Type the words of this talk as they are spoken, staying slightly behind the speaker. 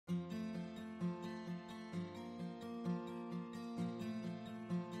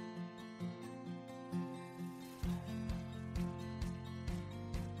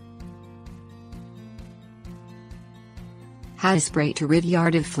How to spray to rid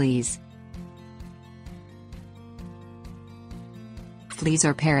yard of fleas. Fleas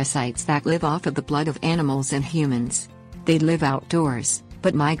are parasites that live off of the blood of animals and humans. They live outdoors,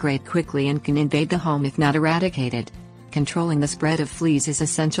 but migrate quickly and can invade the home if not eradicated. Controlling the spread of fleas is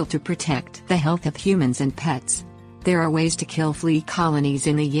essential to protect the health of humans and pets. There are ways to kill flea colonies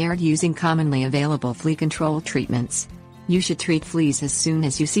in the yard using commonly available flea control treatments. You should treat fleas as soon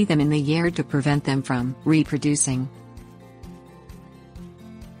as you see them in the yard to prevent them from reproducing.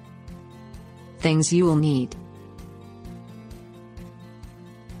 Things you will need: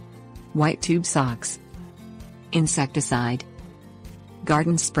 white tube socks, insecticide,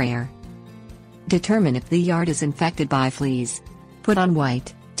 garden sprayer. Determine if the yard is infected by fleas. Put on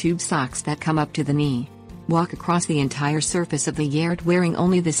white tube socks that come up to the knee. Walk across the entire surface of the yard wearing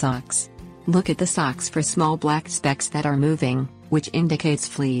only the socks. Look at the socks for small black specks that are moving, which indicates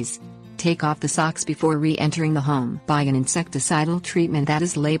fleas. Take off the socks before re-entering the home. Buy an insecticidal treatment that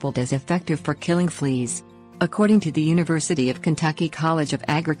is labeled as effective for killing fleas. According to the University of Kentucky College of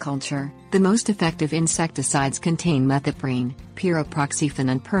Agriculture, the most effective insecticides contain methoprene, pyroproxyfen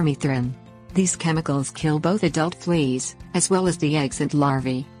and permethrin. These chemicals kill both adult fleas, as well as the eggs and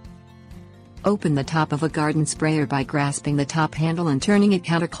larvae. Open the top of a garden sprayer by grasping the top handle and turning it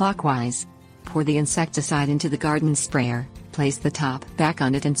counterclockwise. Pour the insecticide into the garden sprayer, place the top back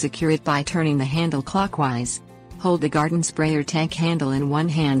on it and secure it by turning the handle clockwise. Hold the garden sprayer tank handle in one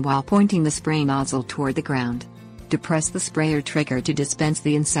hand while pointing the spray nozzle toward the ground. Depress the sprayer trigger to dispense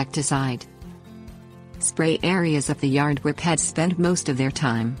the insecticide. Spray areas of the yard where pets spend most of their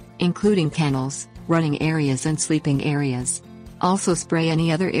time, including kennels, running areas and sleeping areas. Also spray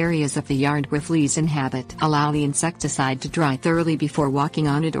any other areas of the yard where fleas inhabit. Allow the insecticide to dry thoroughly before walking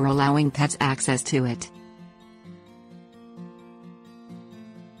on it or allowing pets access to it.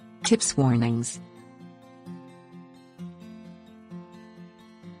 Tips: warnings.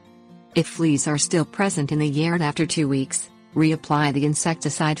 If fleas are still present in the yard after 2 weeks, reapply the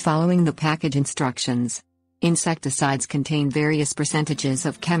insecticide following the package instructions. Insecticides contain various percentages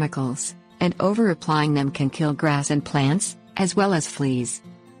of chemicals, and over-applying them can kill grass and plants, as well as fleas.